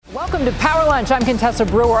Welcome to Power Lunch. I'm Contessa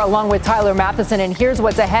Brewer along with Tyler Matheson, and here's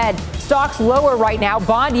what's ahead. Stocks lower right now,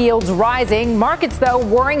 bond yields rising. Markets, though,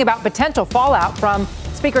 worrying about potential fallout from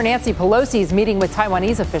Speaker Nancy Pelosi's meeting with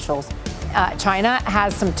Taiwanese officials. China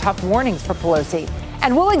has some tough warnings for Pelosi.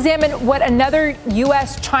 And we'll examine what another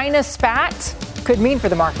U.S.-China spat could mean for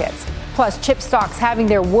the markets. Plus, chip stocks having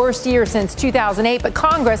their worst year since 2008, but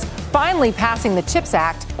Congress finally passing the CHIPS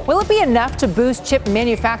Act. Will it be enough to boost chip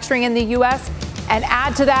manufacturing in the U.S.? And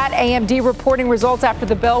add to that, AMD reporting results after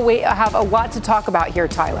the bell. We have a lot to talk about here,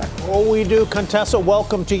 Tyler. Oh, we do. Contessa,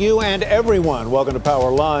 welcome to you and everyone. Welcome to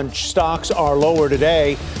Power Lunch. Stocks are lower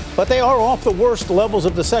today, but they are off the worst levels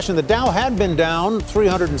of the session. The Dow had been down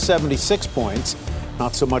 376 points.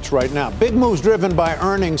 Not so much right now. Big moves driven by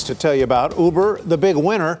earnings to tell you about. Uber, the big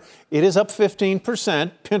winner. It is up 15%.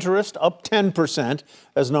 Pinterest up 10%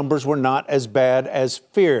 as numbers were not as bad as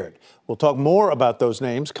feared. We'll talk more about those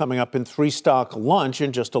names coming up in 3-Stock Lunch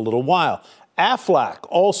in just a little while. Aflac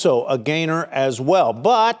also a gainer as well,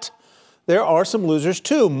 but there are some losers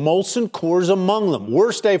too. Molson Coors among them.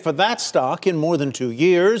 Worst day for that stock in more than 2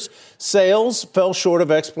 years. Sales fell short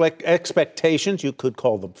of expectations. You could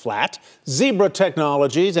call them flat. Zebra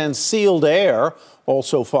Technologies and Sealed Air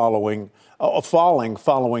also falling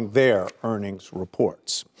following their earnings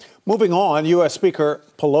reports. Moving on, U.S. Speaker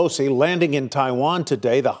Pelosi landing in Taiwan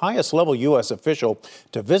today, the highest level U.S. official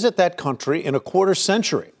to visit that country in a quarter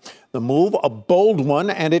century. The move, a bold one,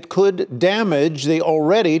 and it could damage the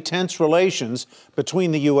already tense relations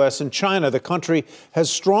between the U.S. and China. The country has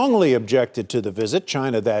strongly objected to the visit,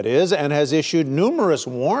 China that is, and has issued numerous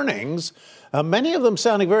warnings, many of them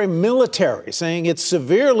sounding very military, saying it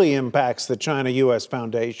severely impacts the China-U.S.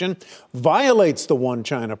 Foundation, violates the One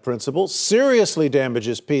China principle, seriously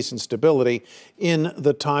damages peace and stability in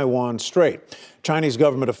the Taiwan Strait. Chinese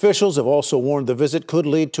government officials have also warned the visit could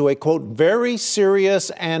lead to a, quote, very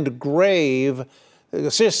serious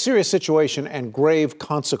situation and grave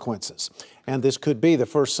consequences. And this could be the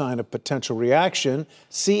first sign of potential reaction.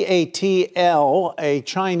 CATL, a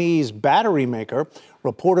Chinese battery maker,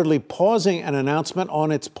 reportedly pausing an announcement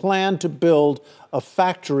on its plan to build a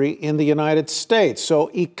factory in the United States. So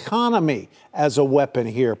economy as a weapon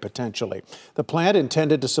here, potentially. The plant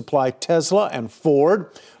intended to supply Tesla and Ford.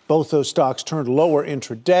 Both those stocks turned lower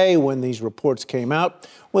intraday when these reports came out.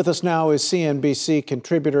 With us now is CNBC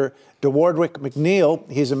contributor DeWardwick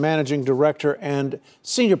McNeil. He's a managing director and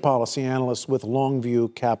senior policy analyst with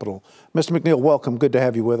Longview Capital. Mr. McNeil, welcome. Good to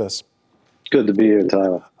have you with us. Good to be here,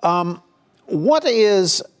 Tyler.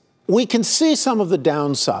 We can see some of the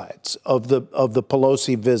downsides of the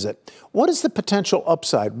Pelosi visit. What is the potential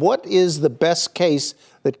upside? What is the best case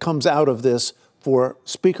that comes out of this for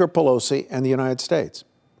Speaker Pelosi and the United States?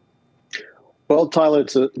 Well, Tyler,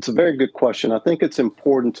 it's a very good question. I think it's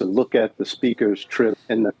important to look at the speaker's trip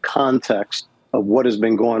in the context of what has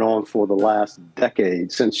been going on for the last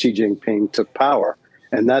decade since Xi Jinping took power.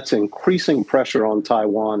 And that's increasing pressure on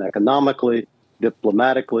Taiwan economically,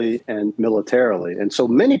 diplomatically, and militarily. And so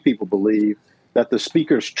many people believe that the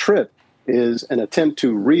speaker's trip is an attempt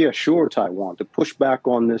to reassure Taiwan, to push back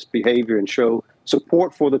on this behavior and show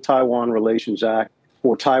support for the Taiwan Relations Act,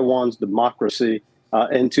 for Taiwan's democracy,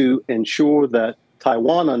 and to ensure that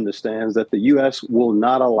Taiwan understands that the U.S. will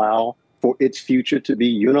not allow for its future to be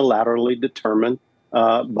unilaterally determined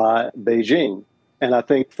by Beijing. And I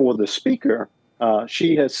think for the speaker,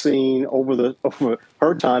 she has seen over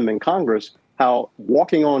her time in Congress how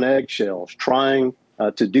walking on eggshells, trying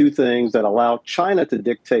to do things that allow China to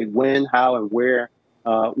dictate when, how, and where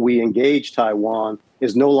we engage Taiwan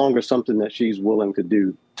is no longer something that she's willing to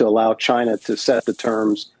do, to allow China to set the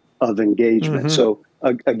terms of engagement. Mm-hmm. So,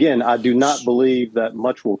 again, I do not believe that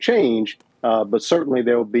much will change, but certainly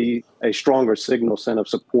there will be a stronger signal sent of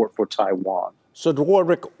support for Taiwan. So,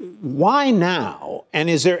 DeWardwick, why now?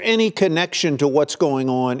 And is there any connection to what's going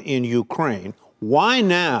on in Ukraine? Why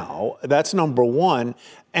now? That's number one.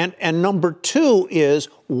 And number two is,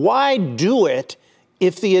 why do it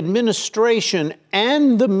if the administration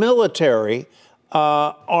and the military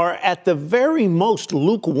are at the very most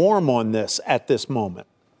lukewarm on this at this moment?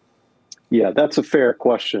 Yeah, that's a fair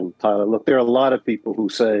question, Tyler. Look, there are a lot of people who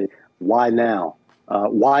say, why now?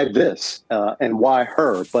 Why this? And why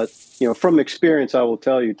her? But, from experience, I will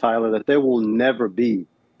tell you, Tyler, that there will never be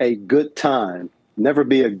a good time, never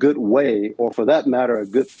be a good way, or for that matter, a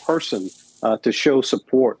good person to show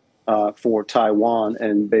support for Taiwan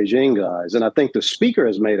and Beijing guys. And I think the speaker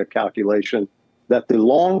has made a calculation that the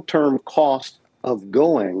long-term cost of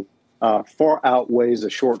going far outweighs the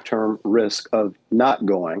short-term risk of not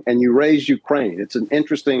going. And you raise Ukraine. It's an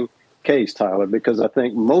interesting case, Tyler, because I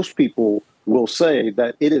think most people will say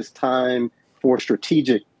that it is time for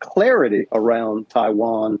strategic clarity around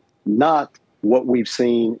Taiwan, not what we've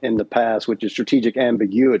seen in the past, which is strategic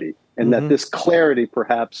ambiguity, and that this clarity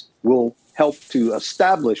perhaps will help to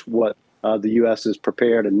establish what the U.S. is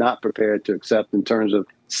prepared and not prepared to accept in terms of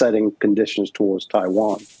setting conditions towards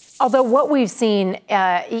Taiwan. Although what we've seen,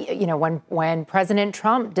 when President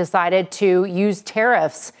Trump decided to use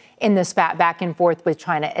tariffs in the spat back and forth with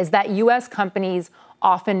China, is that U.S. companies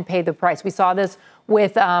often pay the price. We saw this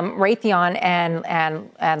with Raytheon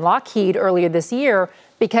and Lockheed earlier this year,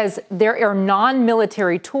 because there are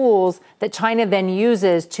non-military tools that China then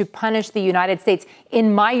uses to punish the United States.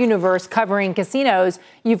 In my universe covering casinos,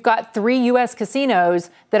 you've got 3 U.S.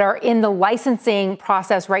 casinos that are in the licensing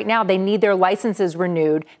process right now. They need their licenses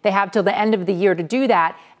renewed. They have till the end of the year to do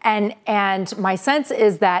that. And my sense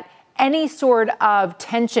is that any sort of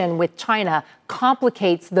tension with China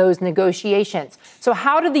complicates those negotiations. So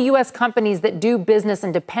how do the U.S. companies that do business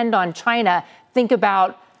and depend on China think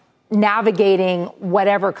about navigating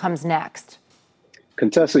whatever comes next?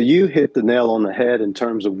 Contessa, you hit the nail on the head in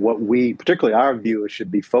terms of what we, particularly our viewers, should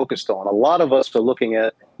be focused on. A lot of us are looking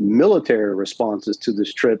at military responses to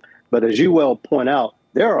this trip, but as you well point out,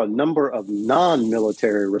 there are a number of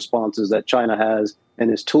non-military responses that China has in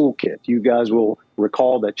its toolkit. You guys will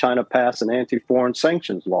recall that China passed an anti-foreign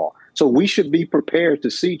sanctions law. So we should be prepared to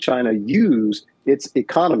see China use its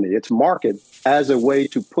economy, its market, as a way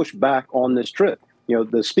to push back on this trip. You know,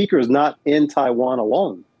 the speaker is not in Taiwan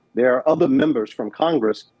alone. There are other members from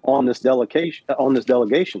Congress on this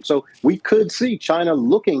delegation. So we could see China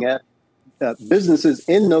looking at businesses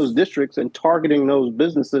in those districts and targeting those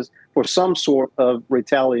businesses for some sort of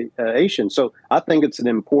retaliation. So I think it's an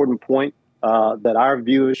important point that our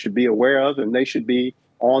viewers should be aware of, and they should be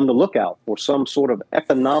on the lookout for some sort of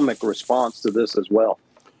economic response to this as well.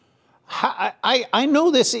 I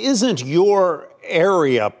know this isn't your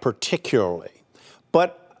area particularly,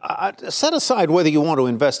 but set aside whether you want to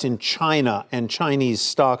invest in China and Chinese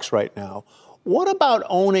stocks right now. What about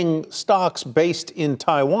owning stocks based in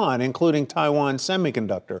Taiwan, including Taiwan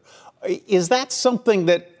Semiconductor? Is that something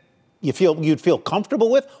that you'd feel comfortable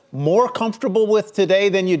with, more comfortable with today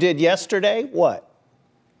than you did yesterday? What?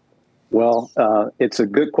 Well, it's a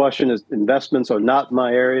good question. Investments are not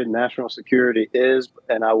my area. National security is.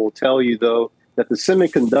 And I will tell you, though, that the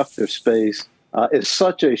semiconductor space is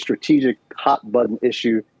such a strategic hot button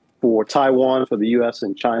issue for Taiwan, for the U.S.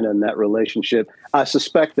 and China in that relationship. I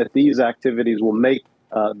suspect that these activities will make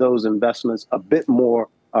those investments a bit more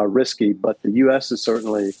risky, but the U.S. is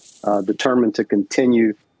certainly determined to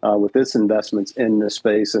continue with its investments in this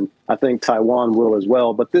space. And I think Taiwan will as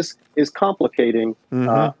well. But this is complicating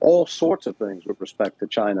all sorts of things with respect to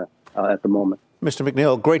China at the moment. Mr.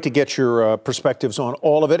 McNeil, great to get your perspectives on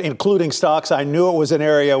all of it, including stocks. I knew it was an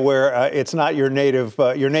area where it's not your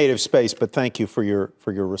native space, but thank you for your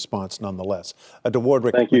response nonetheless.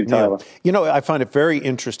 DeWardrick, thank you, Tyler. You know, I find it very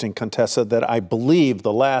interesting, Contessa, that I believe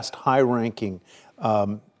the last high-ranking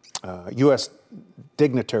U.S.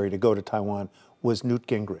 dignitary to go to Taiwan was Newt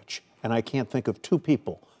Gingrich, and I can't think of 2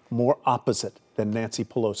 people more opposite than Nancy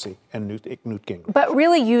Pelosi and Newt Gingrich. But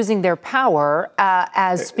really using their power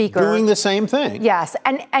as speaker. Doing the same thing. Yes.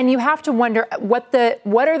 And you have to wonder what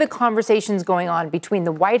are the conversations going on between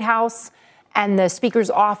the White House and the speaker's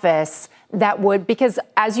office because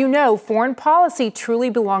as you know, foreign policy truly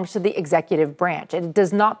belongs to the executive branch. It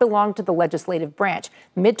does not belong to the legislative branch.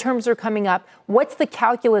 Midterms are coming up. What's the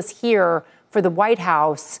calculus here for the White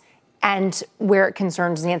House and where it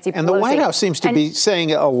concerns Nancy Pelosi? And the White House seems to be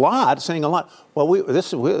saying a lot. Well,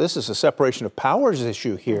 this is a separation of powers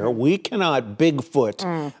issue here. We cannot Bigfoot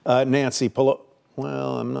Nancy Pelosi.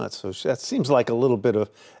 Well, I'm not so sure. That seems like a little bit of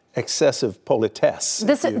excessive politesse.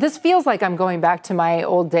 This feels like I'm going back to my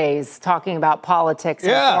old days talking about politics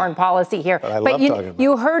and foreign policy here. But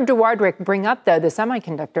you heard DeWardrick bring up, though, the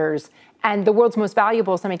semiconductors. And the world's most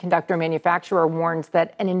valuable semiconductor manufacturer warns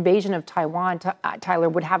that an invasion of Taiwan, Tyler,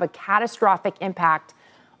 would have a catastrophic impact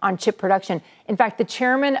on chip production. In fact, the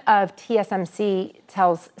chairman of TSMC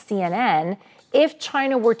tells CNN, if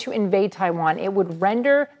China were to invade Taiwan, it would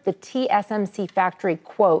render the TSMC factory,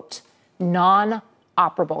 quote,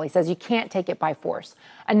 non-operable. He says you can't take it by force.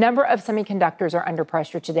 A number of semiconductors are under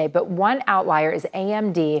pressure today, but one outlier is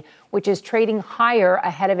AMD, which is trading higher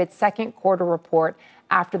ahead of its second quarter report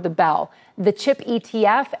after the bell. The chip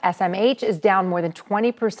ETF, SMH, is down more than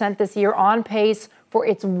 20% this year, on pace for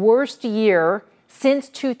its worst year since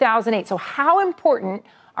 2008. So how important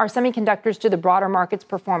are semiconductors to the broader market's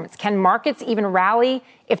performance? Can markets even rally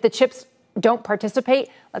if the chips don't participate?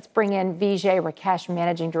 Let's bring in Vijay Rakesh,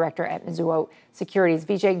 Managing Director at Mizuho Securities.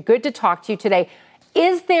 Vijay, good to talk to you today.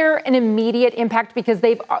 Is there an immediate impact? Because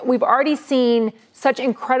we've already seen such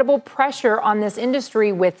incredible pressure on this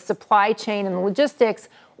industry with supply chain and logistics.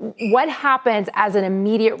 What happens as an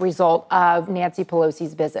immediate result of Nancy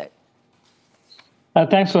Pelosi's visit?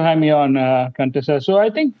 Thanks for having me on, Contessa. So I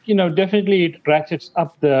think, definitely it ratchets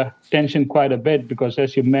up the tension quite a bit because,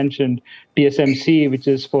 as you mentioned, TSMC, which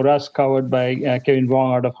is for us covered by Kevin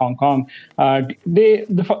Wong out of Hong Kong, they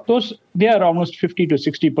are almost 50 to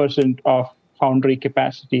 60% of foundry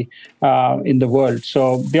capacity in the world.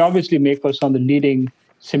 So they obviously make for some of the leading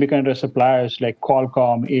semiconductor suppliers like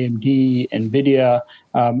Qualcomm, AMD, NVIDIA,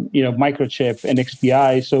 Microchip,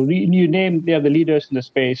 NXPI. So you name, they are the leaders in the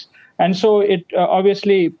space. And so it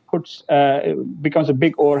obviously becomes a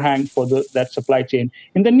big overhang for that supply chain.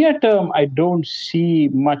 In the near term, I don't see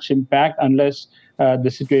much impact unless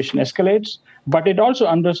the situation escalates. But it also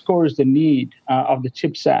underscores the need of the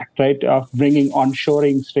CHIPS Act, right, of bringing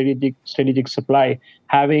onshoring strategic supply,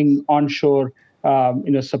 having onshore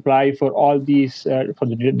supply for all these, for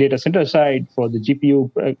the data center side, for the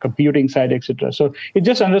GPU computing side, etc. So it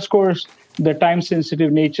just underscores the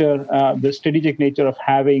time-sensitive nature, the strategic nature of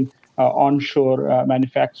having onshore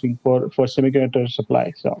manufacturing for semiconductor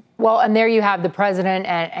supply. So well, and there you have the president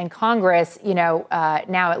and Congress.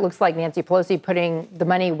 Now it looks like Nancy Pelosi putting the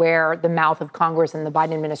money where the mouth of Congress and the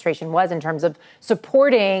Biden administration was in terms of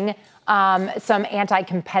supporting some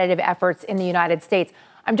anti-competitive efforts in the United States.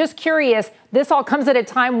 I'm just curious, this all comes at a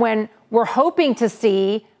time when we're hoping to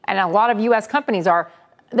see, and a lot of U.S. companies are,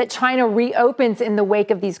 that China reopens in the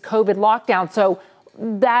wake of these COVID lockdowns. So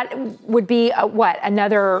that would be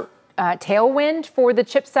another tailwind for the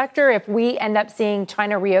chip sector if we end up seeing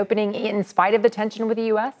China reopening in spite of the tension with the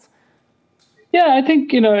U.S.? Yeah, I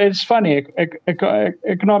think, it's funny.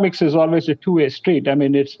 Economics is always a two-way street. I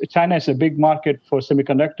mean, China is a big market for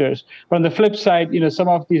semiconductors. But on the flip side, some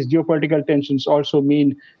of these geopolitical tensions also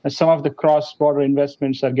mean that some of the cross-border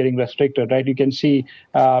investments are getting restricted, right? You can see,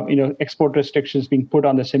 export restrictions being put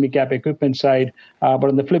on the semi-cap equipment side. But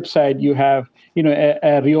on the flip side, you have,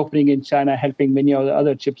 a reopening in China helping many of the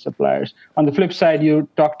other chip suppliers. On the flip side, you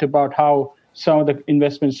talked about how some of the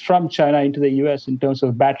investments from China into the U.S. in terms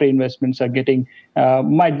of battery investments are getting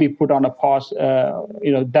might be put on a pause.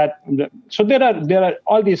 So there are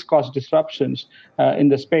all these cost disruptions in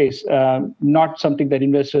the space. Not something that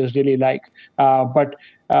investors really like, but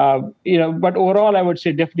overall, I would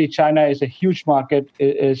say definitely China is a huge market.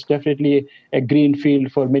 Is definitely a green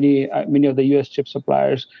field for many of the U.S. chip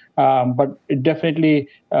suppliers. But it definitely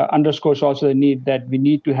underscores also the need that we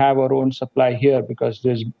need to have our own supply here because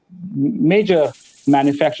there's major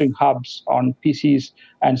manufacturing hubs on PCs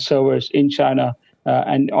and servers in China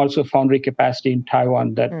and also foundry capacity in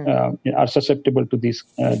Taiwan that are susceptible to these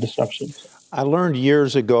disruptions. I learned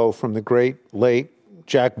years ago from the great late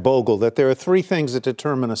Jack Bogle that there are three things that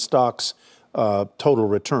determine a stock's total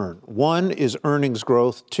return. One is earnings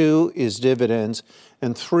growth, two is dividends,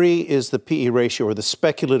 and three is the PE ratio, or the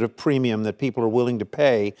speculative premium that people are willing to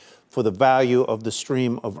pay for the value of the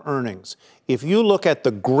stream of earnings. If you look at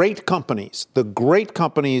the great companies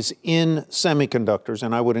in semiconductors,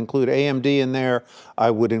 and I would include AMD in there,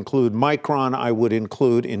 I would include Micron, I would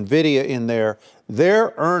include NVIDIA in there,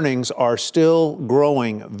 their earnings are still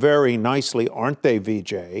growing very nicely, aren't they,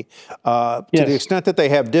 Vijay? To the extent that they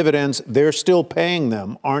have dividends, they're still paying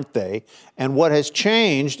them, aren't they? And what has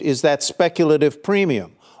changed is that speculative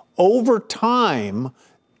premium. Over time,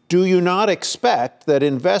 do you not expect that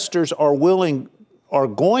investors are going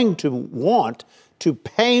to want to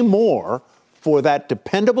pay more for that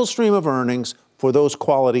dependable stream of earnings for those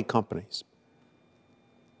quality companies?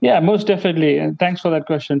 Yeah, most definitely. And thanks for that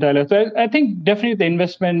question, Tyler. So I think definitely the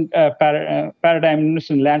investment paradigm,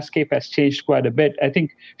 investment landscape has changed quite a bit, I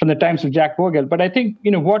think, from the times of Jack Bogle. But I think,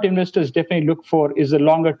 what investors definitely look for is a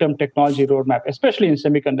longer-term technology roadmap, especially in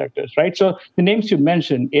semiconductors, right? So the names you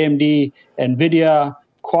mentioned, AMD, NVIDIA,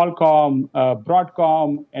 Qualcomm,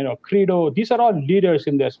 Broadcom, Credo, these are all leaders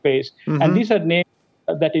in their space. Mm-hmm. And these are names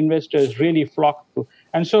that investors really flock to.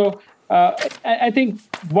 And so I think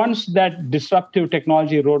once that disruptive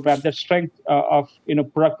technology roadmap, that strength of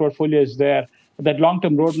product portfolio is there, that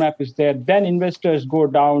long-term roadmap is there, then investors go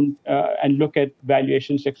down and look at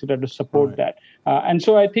valuations, et cetera, to support that. And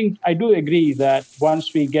so I think I do agree that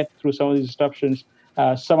once we get through some of these disruptions,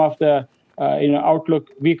 some of the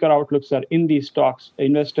weaker outlooks are in these stocks,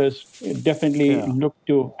 investors definitely look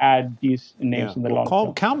to add these names in the long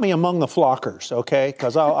term. Count me among the flockers, okay?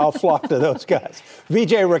 Because I'll flock to those guys.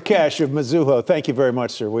 Vijay Rakesh of Mizuho, thank you very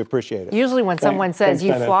much, sir. We appreciate it. Usually when someone says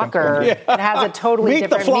you flocker, it has a totally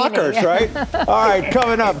different meaning. Meet the flockers, right? All right,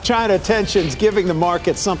 coming up, China tensions giving the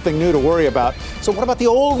market something new to worry about. So what about the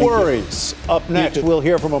old worries? Up next, we'll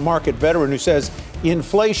hear from a market veteran who says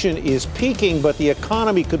inflation is peaking, but the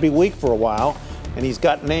economy could be weak for a while, and he's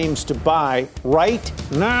got names to buy right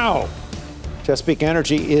now. Chesapeake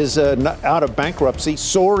Energy is out of bankruptcy,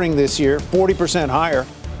 soaring this year, 40% higher.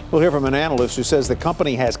 We'll hear from an analyst who says the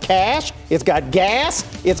company has cash, it's got gas,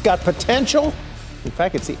 it's got potential. In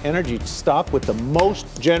fact, it's the energy stock with the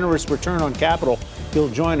most generous return on capital. He'll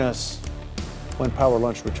join us when Power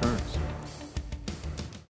Lunch returns.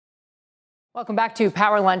 Welcome back to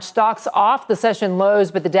Power Lunch. Stocks off the session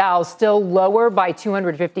lows, but the Dow still lower by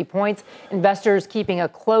 250 points. Investors keeping a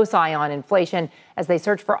close eye on inflation as they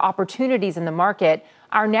search for opportunities in the market.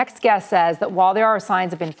 Our next guest says that while there are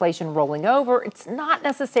signs of inflation rolling over, it's not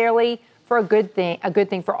necessarily for a good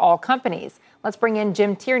thing for all companies. Let's bring in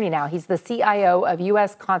Jim Tierney now. He's the CIO of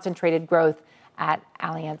U.S. Concentrated Growth at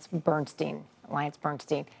AllianceBernstein.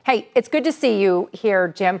 Hey, it's good to see you here,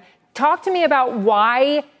 Jim. Talk to me about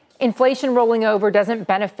why inflation rolling over doesn't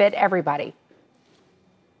benefit everybody.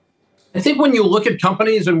 I think when you look at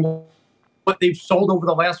companies and what they've sold over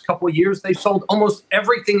the last couple of years, they've sold almost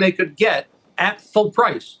everything they could get at full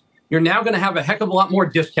price. You're now going to have a heck of a lot more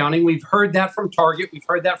discounting. We've heard that from Target. We've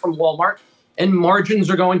heard that from Walmart. And margins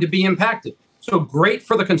are going to be impacted. So great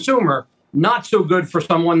for the consumer, not so good for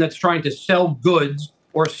someone that's trying to sell goods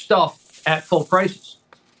or stuff at full prices.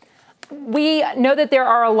 We know that there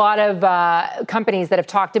are a lot of companies that have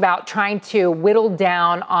talked about trying to whittle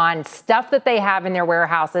down on stuff that they have in their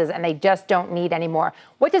warehouses and they just don't need anymore.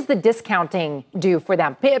 What does the discounting do for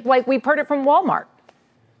them? Like we've heard it from Walmart.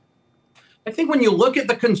 I think when you look at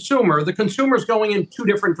the consumer's going in two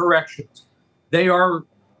different directions. They are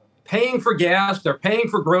paying for gas, they're paying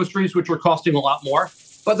for groceries, which are costing a lot more,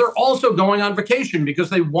 but they're also going on vacation because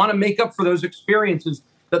they want to make up for those experiences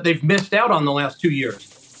that they've missed out on the last 2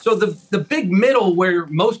 years. So the big middle where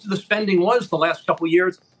most of the spending was the last couple of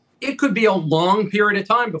years, it could be a long period of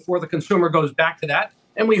time before the consumer goes back to that.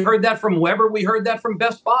 And we heard that from Weber. We heard that from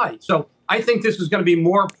Best Buy. So I think this is going to be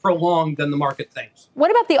more prolonged than the market thinks. What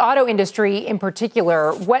about the auto industry in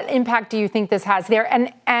particular? What impact do you think this has there?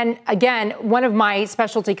 And again, one of my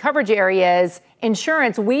specialty coverage areas,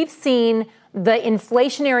 insurance, we've seen the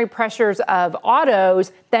inflationary pressures of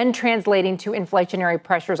autos then translating to inflationary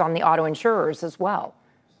pressures on the auto insurers as well.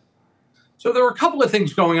 So there are a couple of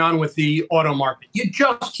things going on with the auto market. You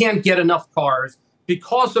just can't get enough cars.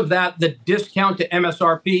 Because of that, the discount to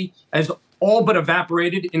MSRP has all but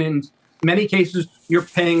evaporated, and in many cases, you're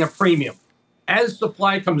paying a premium. As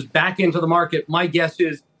supply comes back into the market, my guess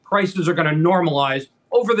is prices are going to normalize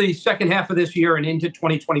over the second half of this year and into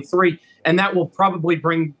 2023, and that will probably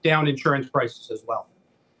bring down insurance prices as well.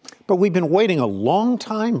 But we've been waiting a long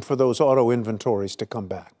time for those auto inventories to come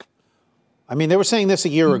back. I mean, they were saying this a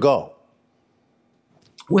year ago.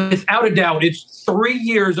 Without a doubt, it's 3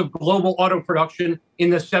 years of global auto production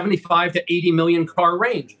in the 75 to 80 million car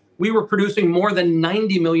range. We were producing more than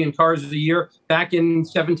 90 million cars a year back in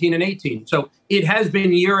 17 and 18. So it has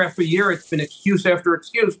been year after year. It's been excuse after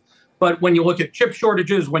excuse. But when you look at chip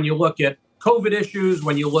shortages, when you look at COVID issues,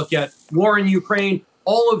 when you look at war in Ukraine,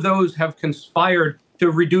 all of those have conspired to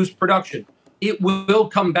reduce production. It will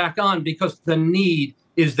come back on because the need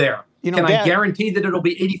is there. Can I guarantee that it'll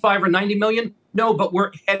be 85 or 90 million? No, but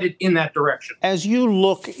we're headed in that direction. As you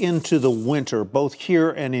look into the winter, both here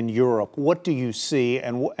and in Europe, what do you see,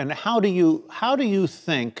 and how do you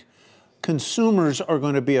think consumers are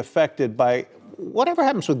going to be affected by whatever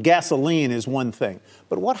happens with gasoline is one thing,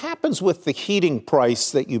 but what happens with the heating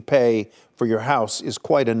price that you pay for your house is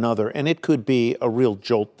quite another, and it could be a real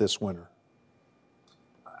jolt this winter.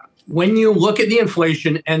 When you look at the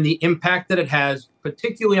inflation and the impact that it has,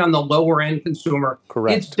 particularly on the lower end consumer,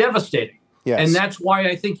 it's devastating. Yes. And that's why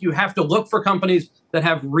I think you have to look for companies that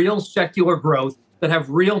have real secular growth, that have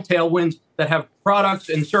real tailwinds, that have products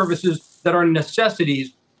and services that are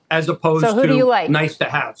necessities as opposed to nice to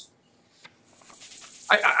haves.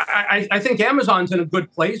 I think Amazon's in a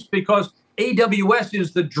good place because AWS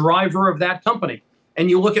is the driver of that company. And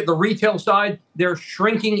you look at the retail side, they're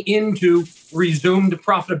shrinking into resumed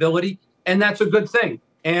profitability, and that's a good thing.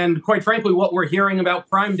 And quite frankly, what we're hearing about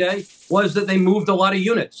Prime Day was that they moved a lot of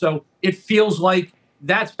units. So it feels like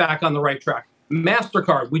that's back on the right track.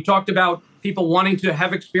 MasterCard, we talked about people wanting to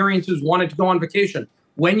have experiences, wanting to go on vacation.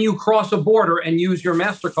 When you cross a border and use your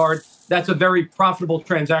MasterCard, that's a very profitable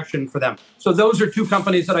transaction for them. So those are two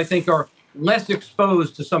companies that I think are less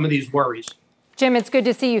exposed to some of these worries. Jim, it's good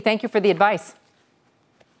to see you. Thank you for the advice.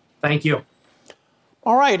 Thank you.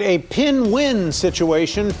 All right, a pin-win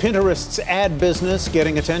situation. Pinterest's ad business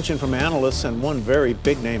getting attention from analysts and one very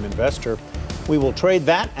big-name investor. We will trade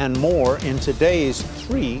that and more in today's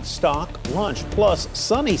 3-stock lunch. Plus,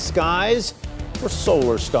 sunny skies for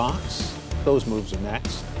solar stocks. Those moves are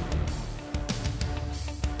next.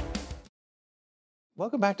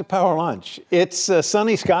 Welcome back to Power Lunch. It's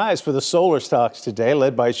sunny skies for the solar stocks today,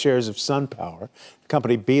 led by shares of SunPower. The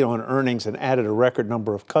company beat on earnings and added a record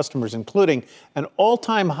number of customers, including an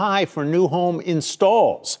all-time high for new home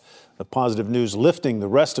installs. The positive news lifting the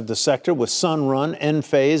rest of the sector with Sunrun,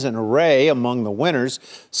 Enphase, and Array among the winners.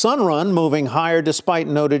 Sunrun moving higher despite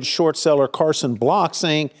noted short seller Carson Block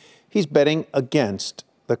saying he's betting against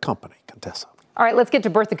the company. Contessa. All right, let's get to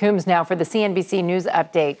Bertha Coombs now for the CNBC News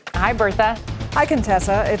Update. Hi, Bertha. Hi,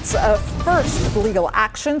 Contessa. It's a first legal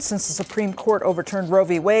action since the Supreme Court overturned Roe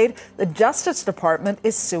v. Wade. The Justice Department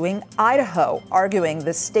is suing Idaho, arguing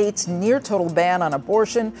the state's near-total ban on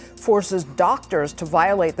abortion forces doctors to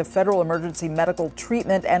violate the Federal Emergency Medical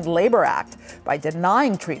Treatment and Labor Act by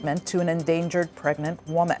denying treatment to an endangered pregnant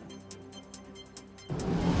woman.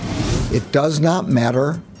 It does not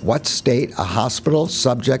matter what state a hospital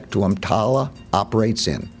subject to EMTALA operates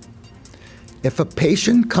in. If a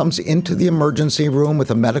patient comes into the emergency room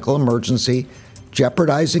with a medical emergency,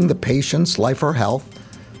 jeopardizing the patient's life or health,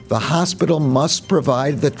 the hospital must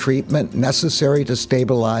provide the treatment necessary to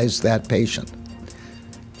stabilize that patient.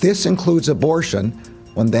 This includes abortion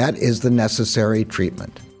when that is the necessary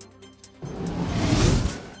treatment.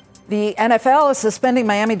 The NFL is suspending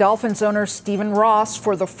Miami Dolphins owner Stephen Ross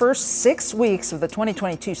for the first 6 weeks of the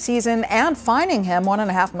 2022 season and fining him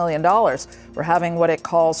 $1.5 million for having what it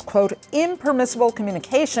calls, quote, impermissible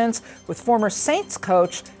communications with former Saints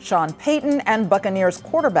coach Sean Payton and Buccaneers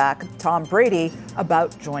quarterback Tom Brady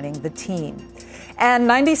about joining the team. And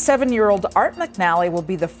 97-year-old Art McNally will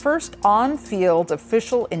be the first on-field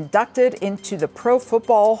official inducted into the Pro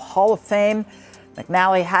Football Hall of Fame.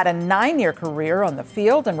 McNally had a 9-year career on the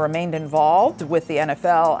field and remained involved with the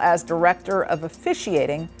NFL as director of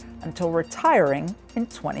officiating until retiring in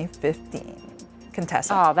 2015.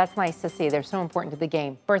 Contessa. Oh, that's nice to see. They're so important to the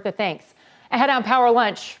game. Bertha, thanks. Ahead on Power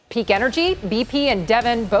Lunch, Peak Energy, BP, and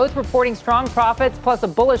Devon both reporting strong profits, plus a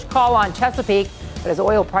bullish call on Chesapeake. But as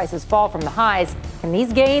oil prices fall from the highs, can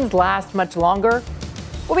these gains last much longer?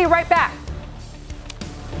 We'll be right back.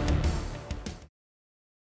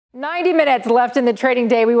 90 minutes left in the trading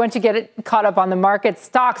day. We want to get it caught up on the markets,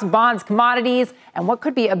 stocks, bonds, commodities, and what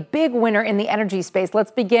could be a big winner in the energy space.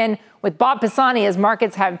 Let's begin with Bob Pisani as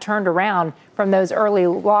markets have turned around from those early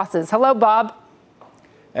losses. Hello, Bob.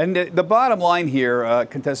 And the bottom line here,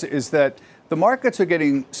 Contessa, is that the markets are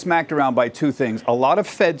getting smacked around by two things. A lot of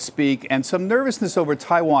Fed speak and some nervousness over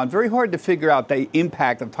Taiwan. Very hard to figure out the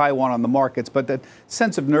impact of Taiwan on the markets, but that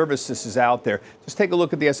sense of nervousness is out there. Just take a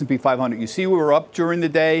look at the S&P 500. You see we were up during the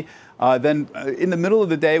day. Then in the middle of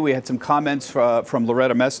the day, we had some comments from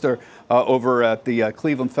Loretta Mester over at the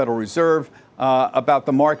Cleveland Federal Reserve about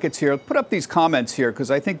the markets here. Put up these comments here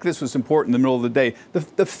because I think this was important in the middle of the day.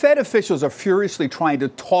 The Fed officials are furiously trying to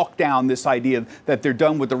talk down this idea that they're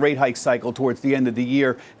done with the rate hike cycle towards the end of the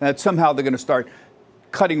year and that somehow they're going to start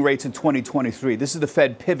cutting rates in 2023. This is the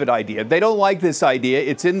Fed pivot idea. They don't like this idea.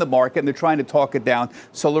 It's in the market, and they're trying to talk it down.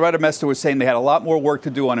 So Loretta Mester was saying they had a lot more work to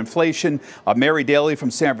do on inflation. Mary Daly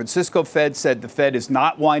from San Francisco Fed said the Fed is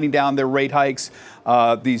not winding down their rate hikes.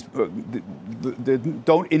 These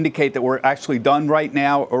don't indicate that we're actually done right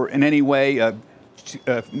now or in any way.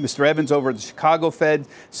 Mr. Evans over at the Chicago Fed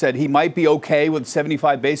said he might be okay with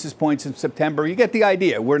 75 basis points in September. You get the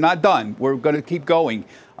idea. We're not done. We're going to keep going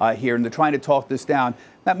here, and they're trying to talk this down.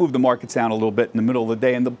 That moved the markets down a little bit in the middle of the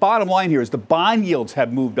day. And the bottom line here is the bond yields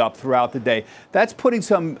have moved up throughout the day. That's putting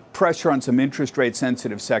some pressure on some interest rate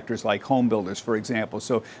sensitive sectors like home builders, for example.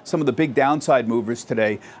 So some of the big downside movers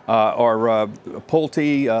today are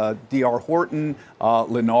Pulte, D.R. Horton,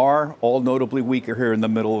 Lennar, all notably weaker here in the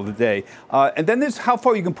middle of the day. And then there's how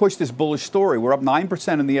far you can push this bullish story. We're up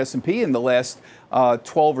 9% in the S&P in the last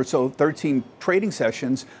 12 or so, 13 trading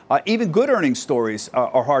sessions. Even good earnings stories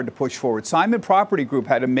are hard to push forward. Simon Property Group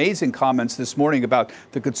had amazing comments this morning about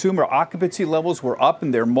the consumer occupancy levels were up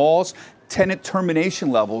in their malls. Tenant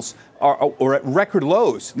termination levels are at record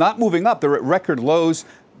lows, not moving up. They're at record lows.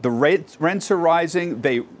 The rents are rising.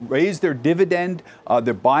 They raised their dividend.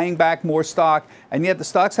 They're buying back more stock. And yet the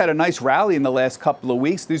stocks had a nice rally in the last couple of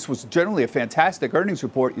weeks. This was generally a fantastic earnings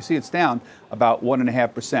report. You see it's down about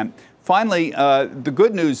 1.5%. Finally, the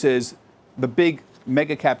good news is the big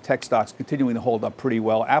mega cap tech stocks continuing to hold up pretty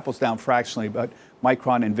well. Apple's down fractionally, but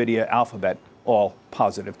Micron, Nvidia, Alphabet, all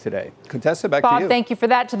positive today. Contessa, back to you. Bob, thank you for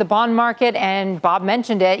that. To the bond market, and Bob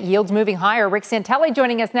mentioned it, yields moving higher. Rick Santelli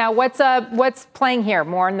joining us now. What's playing here?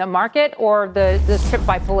 More in the market or this trip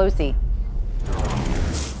by Pelosi?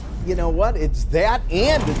 You know what? It's that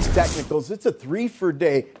and it's technicals. It's a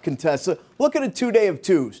 3-for-day, Contessa. Look at a 2-day of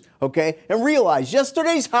twos, okay? And realize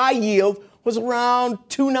yesterday's high yield was around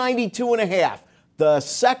 292.5. The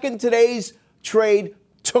second today's trade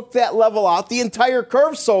took that level out. The entire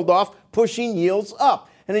curve sold off, pushing yields up.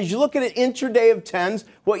 And as you look at an intraday of 10s,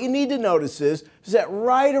 what you need to notice is that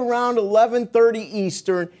right around 11:30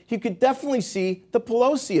 Eastern, you could definitely see the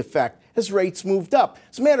Pelosi effect as rates moved up.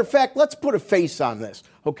 As a matter of fact, let's put a face on this,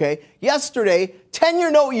 okay? Yesterday,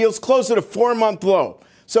 10-year note yields closed at a 4-month low.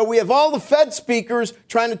 So we have all the Fed speakers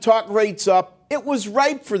trying to talk rates up. It was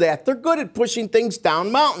ripe for that. They're good at pushing things down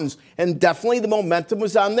mountains, and definitely the momentum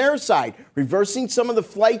was on their side, reversing some of the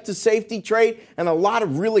flight to safety trade and a lot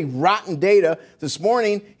of really rotten data. This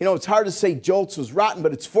morning, it's hard to say JOLTS was rotten,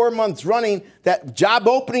 but it's 4 months running that job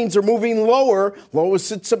openings are moving lower, lowest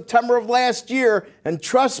since September of last year. And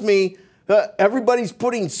trust me, everybody's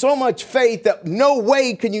putting so much faith that no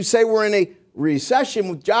way can you say we're in a recession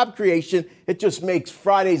with job creation. It just makes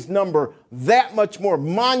Friday's number that much more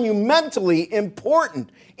monumentally important.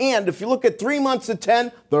 And if you look at 3 months to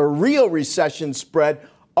 10, the real recession spread,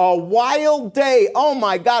 a wild day. Oh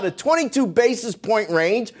my God, a 22 basis point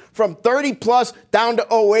range from 30 plus down to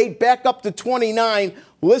 08, back up to 29.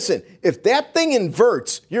 Listen, if that thing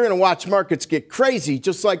inverts, you're going to watch markets get crazy,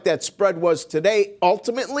 just like that spread was today,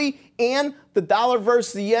 ultimately. And the dollar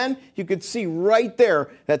versus the yen, you could see right there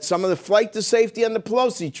that some of the flight to safety on the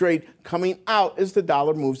Pelosi trade coming out as the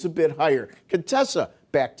dollar moves a bit higher. Contessa,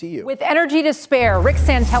 back to you. With energy to spare, Rick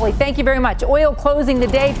Santelli, thank you very much. Oil closing the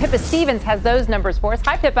day. Pippa Stevens has those numbers for us.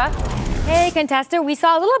 Hi, Pippa. Hey, Contessa. We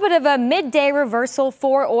saw a little bit of a midday reversal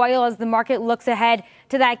for oil as the market looks ahead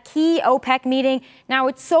to that key OPEC meeting. Now,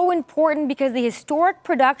 it's so important because the historic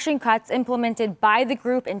production cuts implemented by the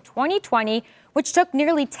group in 2020, which took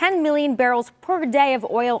nearly 10 million barrels per day of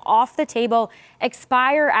oil off the table,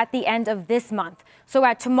 expire at the end of this month. So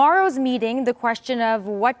at tomorrow's meeting, the question of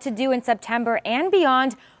what to do in September and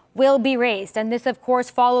beyond will be raised. And this, of course,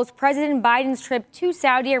 follows President Biden's trip to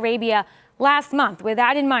Saudi Arabia last month. With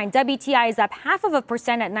that in mind, WTI is up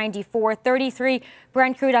 0.5% at 94.33.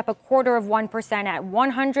 Brent crude up 0.25% at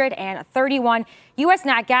 131. U.S.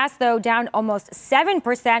 nat gas, though, down almost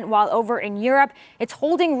 7%, while over in Europe, it's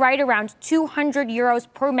holding right around 200 euros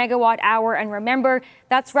per megawatt hour. And remember,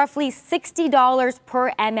 that's roughly $60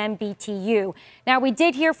 per MMBTU. Now, we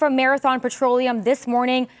did hear from Marathon Petroleum this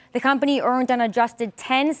morning. The company earned an adjusted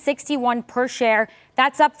 $10.61 per share.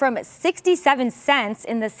 That's up from 67 cents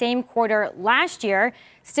in the same quarter last year.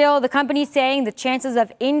 Still, the company saying the chances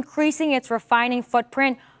of increasing its refining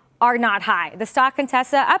footprint are not high. The stock,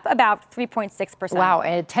 Contessa, up about 3.6%. Wow,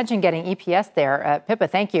 and attention getting EPS there. Pippa,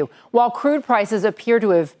 thank you. While crude prices appear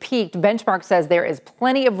to have peaked, Benchmark says there is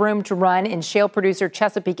plenty of room to run in shale producer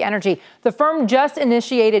Chesapeake Energy. The firm just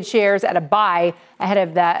initiated shares at a buy ahead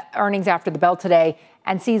of the earnings after the bell today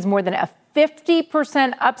and sees more than a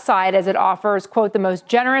 50% upside as it offers, quote, the most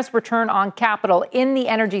generous return on capital in the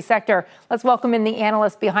energy sector. Let's welcome in the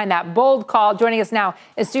analyst behind that bold call. Joining us now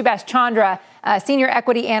is Subhash Chandra, senior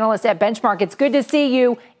equity analyst at Benchmark. It's good to see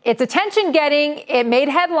you. It's attention getting. It made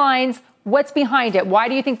headlines. What's behind it? Why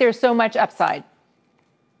do you think there's so much upside?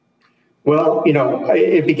 Well,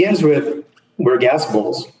 it begins with we're gas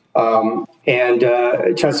bulls. And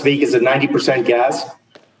Chesapeake is a 90% gas.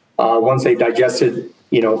 Once they've digested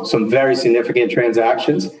some very significant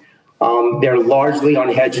transactions. They're largely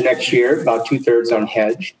unhedged next year, about 2/3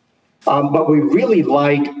 unhedged. But we really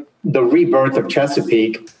like the rebirth of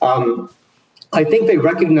Chesapeake. I think they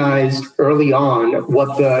recognized early on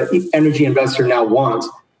what the energy investor now wants,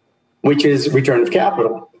 which is return of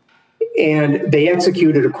capital. And they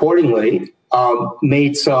executed accordingly,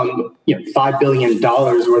 made some $5 billion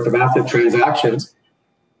worth of asset transactions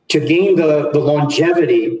to gain the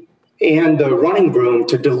longevity and the running room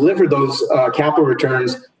to deliver those capital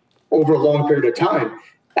returns over a long period of time.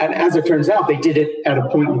 And as it turns out, they did it at a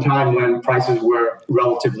point in time when prices were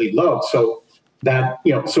relatively low. So that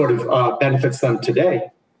sort of benefits them today.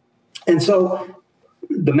 And so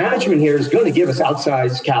the management here is going to give us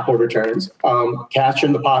outsized capital returns, cash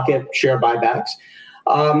in the pocket, share buybacks.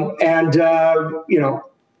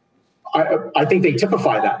 I think they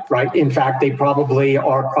typify that, right? In fact, they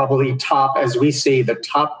are top, as we see, the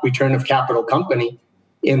top return of capital company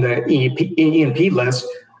in the E&P list,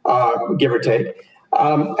 give or take.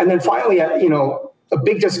 And then finally, a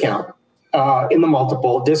big discount. in the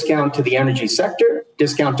multiple, discount to the energy sector,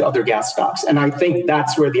 discount to other gas stocks. And I think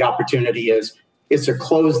that's where the opportunity is to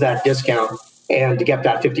close that discount and to get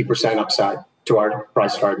that 50% upside to our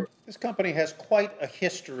price target. This company has quite a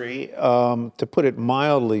history, to put it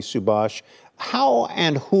mildly, Subhash. How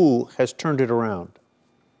and who has turned it around?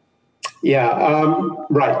 Yeah,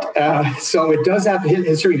 right. So it does have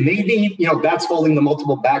history. Maybe, that's holding the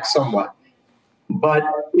multiple back somewhat. But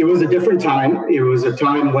it was a different time. It was a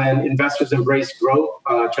time when investors embraced growth.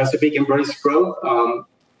 Chesapeake embraced growth.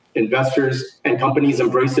 Investors and companies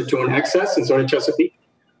embraced it to an excess, and so did Chesapeake.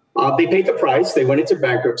 They paid the price. They went into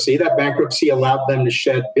bankruptcy. That bankruptcy allowed them to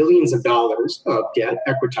shed billions of dollars of debt,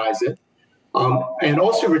 equitize it, and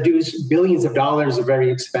also reduce billions of dollars of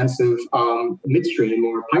very expensive midstream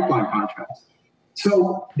or pipeline contracts.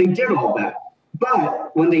 So they did all that.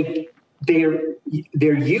 But when they're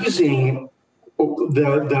using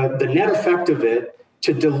the net effect of it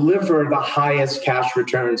to deliver the highest cash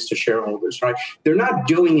returns to shareholders, right? They're not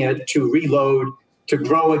doing it to reload, to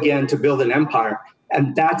grow again, to build an empire.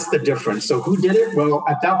 And that's the difference. So who did it? Well,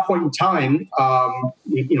 at that point in time,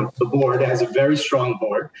 the board has a very strong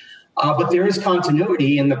board. But there is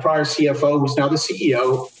continuity in the prior CFO, who's now the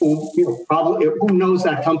CEO, who knows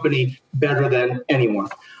that company better than anyone.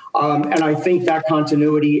 And I think that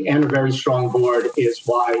continuity and a very strong board is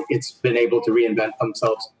why it's been able to reinvent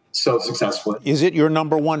themselves so successfully. Is it your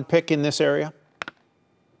number one pick in this area?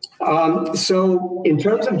 So in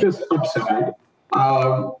terms of just upside,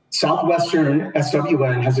 Southwestern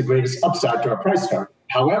SWN has the greatest upside to our price target.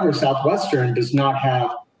 However, Southwestern does not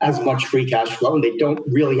have as much free cash flow, and they don't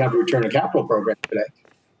really have a return on capital program today.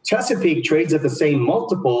 Chesapeake trades at the same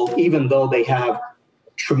multiple, even though they have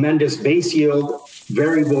tremendous base yield,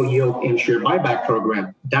 variable yield, and share buyback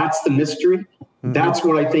program. That's the mystery. Mm-hmm. That's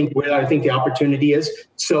where I think the opportunity is.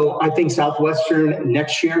 So I think Southwestern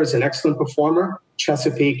next year is an excellent performer.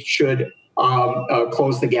 Chesapeake should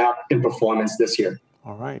close the gap in performance this year.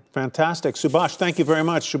 All right. Fantastic. Subhash, thank you very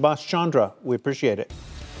much. Subhash Chandra, we appreciate it.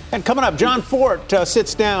 And coming up, John Fort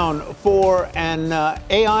sits down for an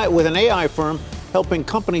AI firm helping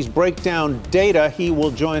companies break down data. He will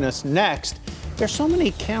join us next. There's so many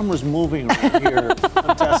cameras moving around here,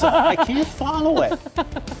 Contessa, I can't follow it.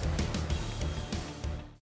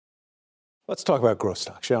 Let's talk about growth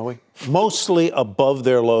stocks, shall we? Mostly above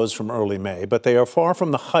their lows from early May, but they are far from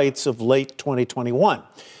the heights of late 2021.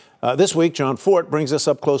 This week, John Fort brings us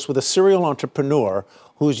up close with a serial entrepreneur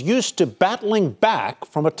who's used to battling back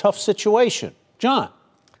from a tough situation. John.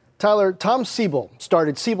 Tyler, Tom Siebel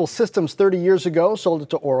started Siebel Systems 30 years ago, sold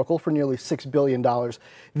it to Oracle for nearly $6 billion.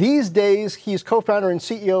 These days, he's co-founder and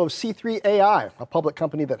CEO of C3 AI, a public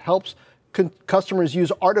company that helps customers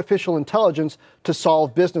use artificial intelligence to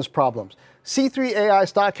solve business problems. C3 AI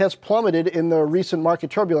stock has plummeted in the recent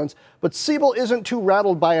market turbulence, but Siebel isn't too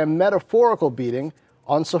rattled by a metaphorical beating.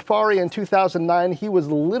 On safari in 2009, he was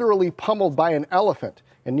literally pummeled by an elephant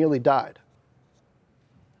and nearly died.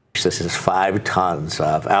 This is 5 tons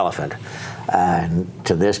of elephant. And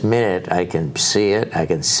to this minute, I can see it, I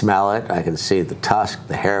can smell it, I can see the tusk,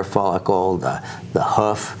 the hair follicle, the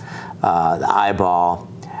hoof, the eyeball.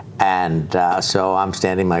 And so I'm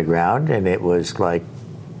standing my ground, and it was like,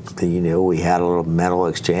 we had a little mental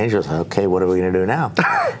exchange. I was like, okay, what are we going to do now?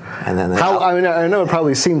 And then I know it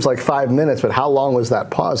probably seems like 5 minutes, but how long was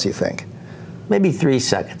that pause, you think? Maybe 3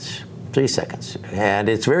 seconds. 3 seconds. And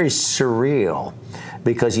it's very surreal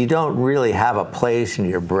because you don't really have a place in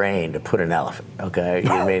your brain to put an elephant, okay?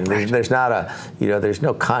 I mean, there's not there's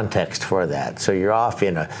no context for that. So you're off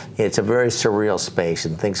it's a very surreal space,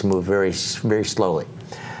 and things move very, very slowly.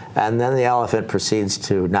 And then the elephant proceeds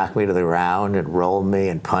to knock me to the ground and roll me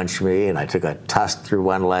and punch me, and I took a tusk through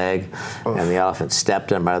one leg, and the elephant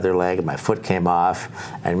stepped on my other leg, and my foot came off.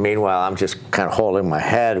 And meanwhile, I'm just kind of holding my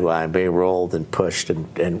head while I'm being rolled and pushed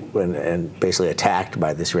and basically attacked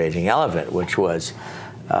by this raging elephant, which was,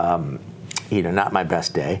 not my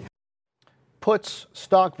best day. Puts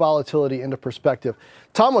stock volatility into perspective.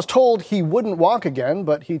 Tom was told he wouldn't walk again,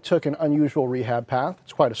 but he took an unusual rehab path.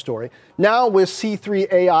 It's quite a story. Now with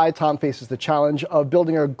C3 AI, Tom faces the challenge of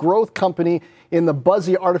building a growth company in the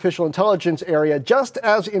buzzy artificial intelligence area, just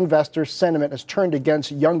as investor sentiment has turned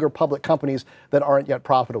against younger public companies that aren't yet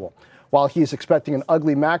profitable. While he's expecting an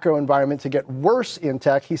ugly macro environment to get worse in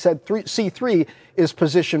tech, he said C3 is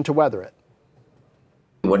positioned to weather it.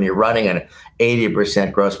 When you're running an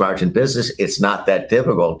 80% gross margin business, it's not that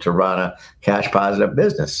difficult to run a cash positive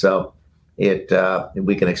business. So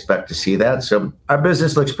we can expect to see that. So our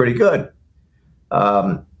business looks pretty good.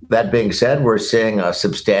 That being said, we're seeing a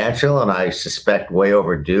substantial, and I suspect way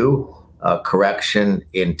overdue, correction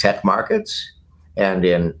in tech markets. And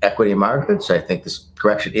in equity markets, I think this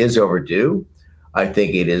correction is overdue. I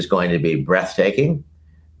think it is going to be breathtaking.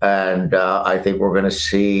 And I think we're going to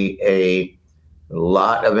see a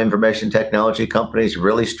lot of information technology companies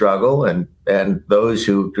really struggle. And those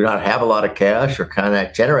who do not have a lot of cash or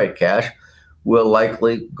cannot generate cash will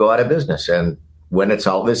likely go out of business. And when it's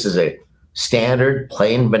all, this is a standard,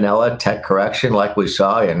 plain vanilla tech correction like we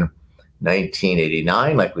saw in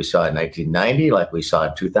 1989, like we saw in 1990, like we saw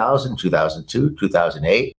in 2000, 2002,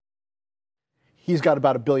 2008. He's got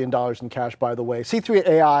about $1 billion in cash, by the way. C3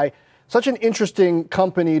 AI, such an interesting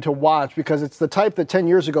company to watch because it's the type that 10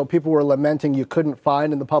 years ago people were lamenting you couldn't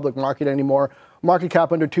find in the public market anymore. Market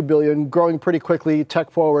cap under $2 billion, growing pretty quickly,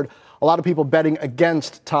 tech forward. A lot of people betting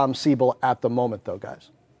against Tom Siebel at the moment, though, guys.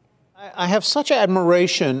 I have such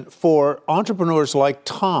admiration for entrepreneurs like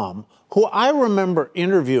Tom, who I remember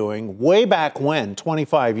interviewing way back when,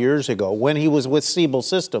 25 years ago, when he was with Siebel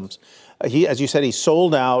Systems. He, as you said, he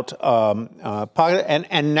sold out,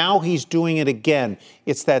 and now he's doing it again.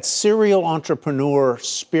 It's that serial entrepreneur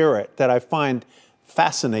spirit that I find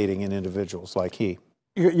fascinating in individuals like he.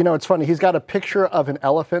 You know, it's funny. He's got a picture of an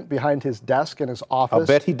elephant behind his desk in his office.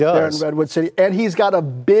 I bet he does. There in Redwood City. And he's got a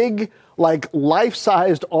big, like,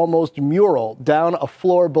 life-sized almost mural down a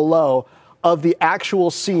floor below of the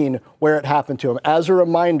actual scene where it happened to him, as a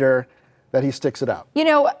reminder that he sticks it out. You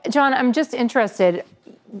know, John, I'm just interested.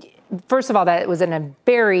 First of all, that it was in a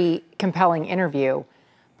very compelling interview.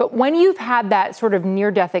 But when you've had that sort of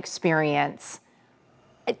near-death experience,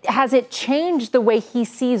 has it changed the way he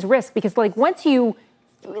sees risk? Because, like, once you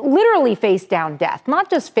literally face down death, not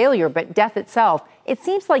just failure, but death itself, it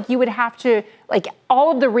seems like you would have to, like,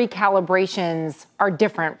 all of the recalibrations are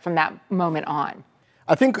different from that moment on.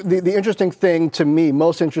 I think the interesting thing to me,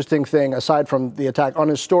 most interesting thing, aside from the attack on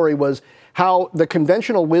his story, was how the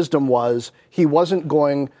conventional wisdom was he wasn't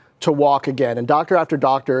going to walk again. And doctor after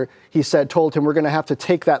doctor, he said, told him, we're going to have to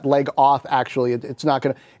take that leg off, actually. It's not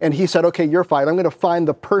going to. And he said, okay, you're fine. I'm going to find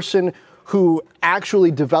the person who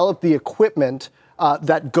actually developed the equipment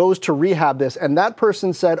that goes to rehab this. And that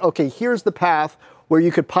person said, okay, here's the path where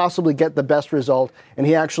you could possibly get the best result. And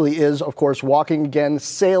he actually is, of course, walking again,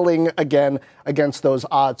 sailing again against those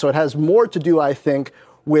odds. So it has more to do, I think,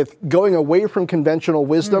 with going away from conventional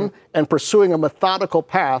wisdom and pursuing a methodical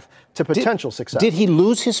path to potential success. Did he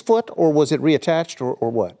lose his foot, or was it reattached, or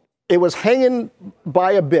what? It was hanging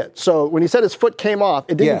by a bit. So when he said his foot came off,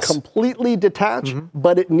 it didn't completely detach,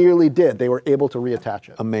 but it nearly did. They were able to reattach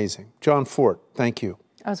it. Amazing. John Fort, thank you.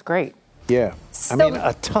 That was great. Yeah. I mean,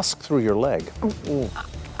 a tusk through your leg.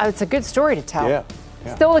 It's a good story to tell. Yeah.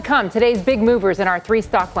 Still to come, today's big movers in our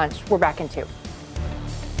 3-stock lunch. We're back in 2.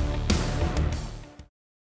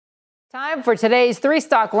 Time for today's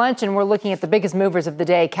 3-stock lunch, and we're looking at the biggest movers of the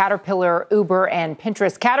day: Caterpillar, Uber, and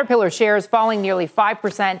Pinterest. Caterpillar shares falling nearly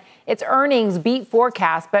 5%. Its earnings beat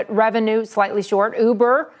forecast, but revenue slightly short.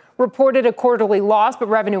 Uber reported a quarterly loss, but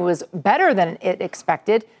revenue was better than it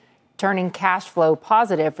expected, turning cash flow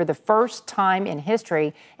positive for the first time in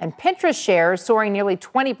history. And Pinterest shares soaring nearly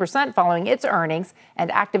 20% following its earnings, and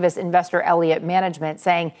activist investor Elliott Management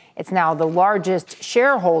saying it's now the largest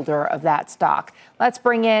shareholder of that stock. Let's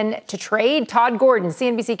bring in to trade Todd Gordon,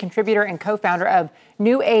 CNBC contributor and co-founder of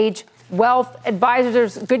New Age Wealth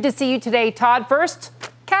Advisors. Good to see you today, Todd. First,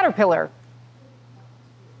 Caterpillar.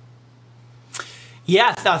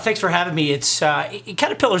 Yeah, thanks for having me. It's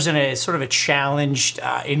Caterpillar's in a sort of a challenged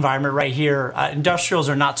environment right here. Industrials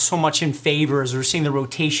are not so much in favor as we're seeing the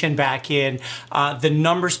rotation back in. The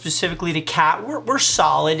numbers specifically to Cat, we're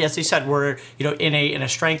solid. As I said, we're in a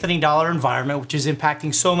strengthening dollar environment, which is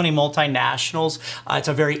impacting so many multinationals. It's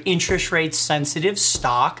a very interest rate sensitive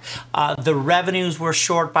stock. The revenues were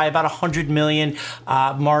short by about $100 million.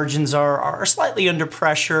 Margins are slightly under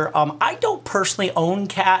pressure. I don't personally own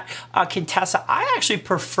Cat, Contessa. I actually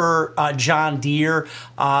prefer John Deere.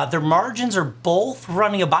 Their margins are both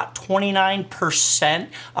running about 29%,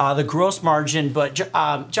 the gross margin, but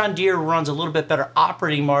John Deere runs a little bit better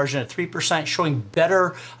operating margin at 3%, showing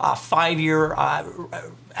better 5-year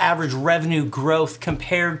average revenue growth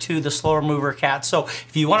compared to the slower mover Cat. So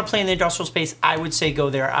if you want to play in the industrial space, I would say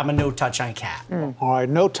go there. I'm a no touch on Cat. All right,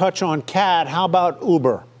 no touch on Cat. How about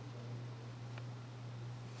Uber?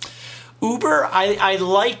 Uber, I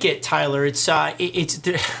like it, Tyler. It's a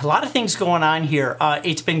lot of things going on here.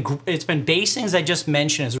 It's been basing, as I just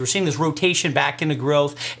mentioned, as we're seeing this rotation back into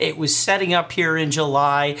growth. It was setting up here in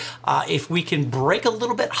July. If we can break a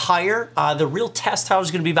little bit higher, the real test house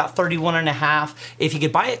is going to be about 31.5. If you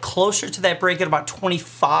could buy it closer to that break at about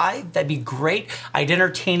 25, that'd be great. I'd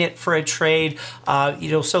entertain it for a trade.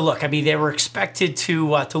 So look, I mean, they were expected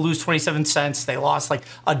to lose 27 cents. They lost like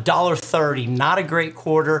 $1.30. Not a great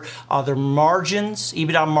quarter. Their margins,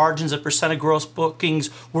 EBITDA margins, a percent of gross bookings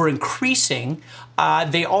were increasing.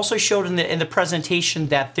 They also showed in the presentation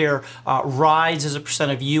that their rides as a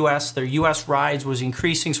percent of their U.S. rides was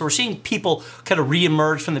increasing. So we're seeing people kind of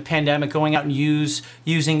reemerge from the pandemic, going out and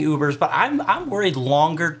using Ubers. But I'm worried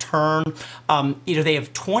longer term. They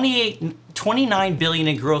have 29 billion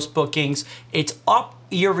in gross bookings. It's up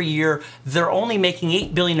year over year. They're only making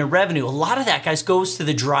 $8 billion in revenue. A lot of that, guys, goes to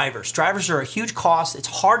the drivers. Drivers are a huge cost. It's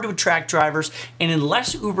hard to attract drivers. And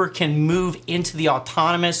unless Uber can move into the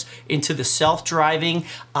autonomous, into the self-driving,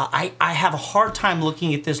 I have a hard time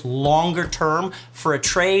looking at this longer term for a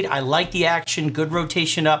trade. I like the action, good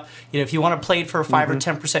rotation up. If you want to play it for a 5 or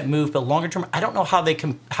 10% move, but longer term, I don't know how they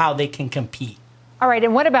can compete. All right,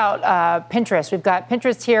 and what about Pinterest? We've got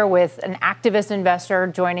Pinterest here with an activist investor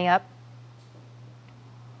joining up.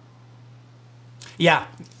 Yeah,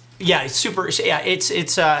 it's super. Yeah,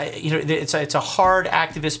 it's a hard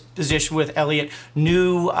activist position with Elliott,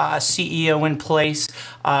 new CEO in place.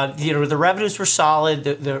 The revenues were solid.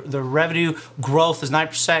 The revenue growth is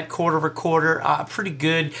 9% quarter over quarter, pretty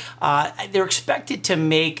good. They're expected to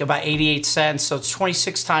make about 88 cents, so it's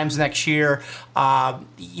 26 times next year. The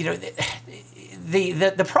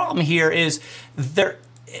problem here is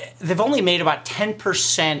they've only made about 10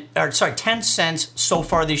 cents so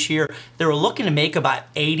far this year. They were looking to make about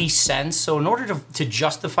 80 cents. So in order to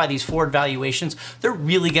justify these forward valuations, they're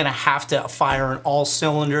really going to have to fire on all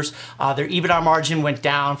cylinders. Their EBITDA margin went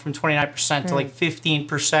down from 29% to like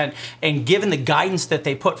 15%. And given the guidance that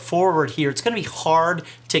they put forward here, it's going to be hard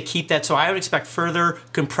to keep that. So I would expect further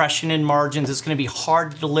compression in margins. It's going to be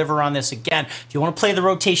hard to deliver on this again. If you want to play the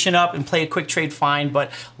rotation up and play a quick trade, fine.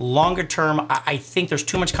 But longer term, I think there's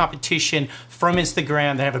too much competition from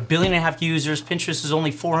Instagram. They have 1.5 billion users. Pinterest is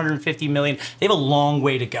only 450 million. They have a long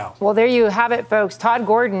way to go. Well, there you have it, folks. Todd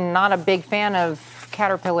Gordon, not a big fan of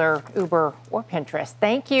Caterpillar, Uber, or Pinterest.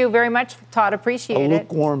 Thank you very much, Todd. Appreciate it. A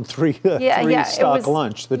lukewarm three stock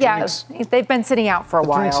lunch. Drinks, they've been sitting out for a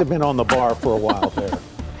while. The drinks have been on the bar for a while there.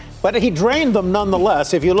 But he drained them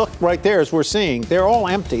nonetheless. If you look right there, as we're seeing, they're all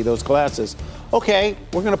empty, those glasses. Okay,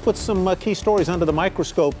 we're going to put some key stories under the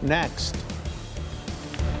microscope next.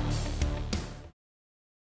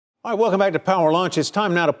 All right, welcome back to Power Lunch. It's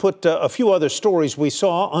time now to put a few other stories we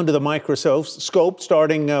saw under the microscope,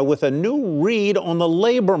 starting with a new read on the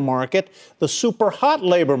labor market, the super hot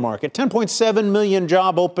labor market. 10.7 million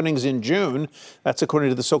job openings in June. That's according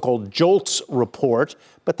to the so-called JOLTS report.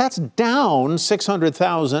 But that's down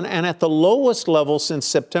 600,000 and at the lowest level since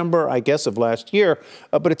September, I guess, of last year.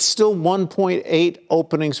 But it's still 1.8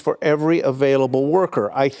 openings for every available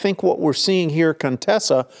worker. I think what we're seeing here,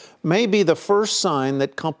 Contessa, may be the first sign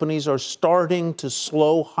that companies are starting to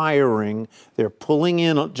slow hiring. They're pulling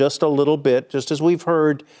in just a little bit, just as we've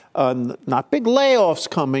heard, not big layoffs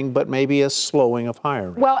coming, but maybe a slowing of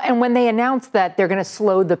hiring. Well, and when they announce that they're going to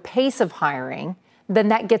slow the pace of hiring, then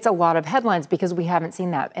that gets a lot of headlines because we haven't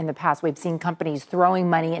seen that in the past. We've seen companies throwing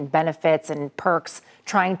money in benefits and perks,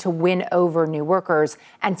 trying to win over new workers.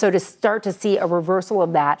 And so to start to see a reversal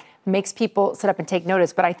of that makes people sit up and take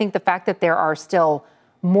notice. But I think the fact that there are still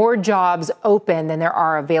more jobs open than there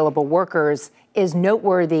are available workers is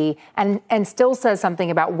noteworthy and still says something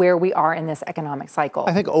about where we are in this economic cycle.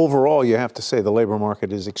 I think overall you have to say the labor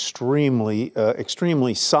market is extremely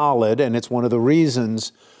solid, and it's one of the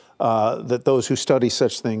reasons that those who study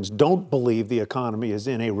such things don't believe the economy is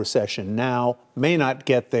in a recession now, may not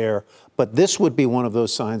get there, but this would be one of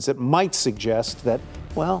those signs that might suggest that,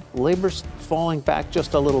 well, labor's falling back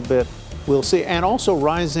just a little bit. We'll see. And also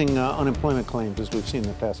rising unemployment claims, as we've seen in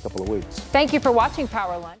the past couple of weeks. Thank you for watching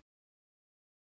Power Lunch.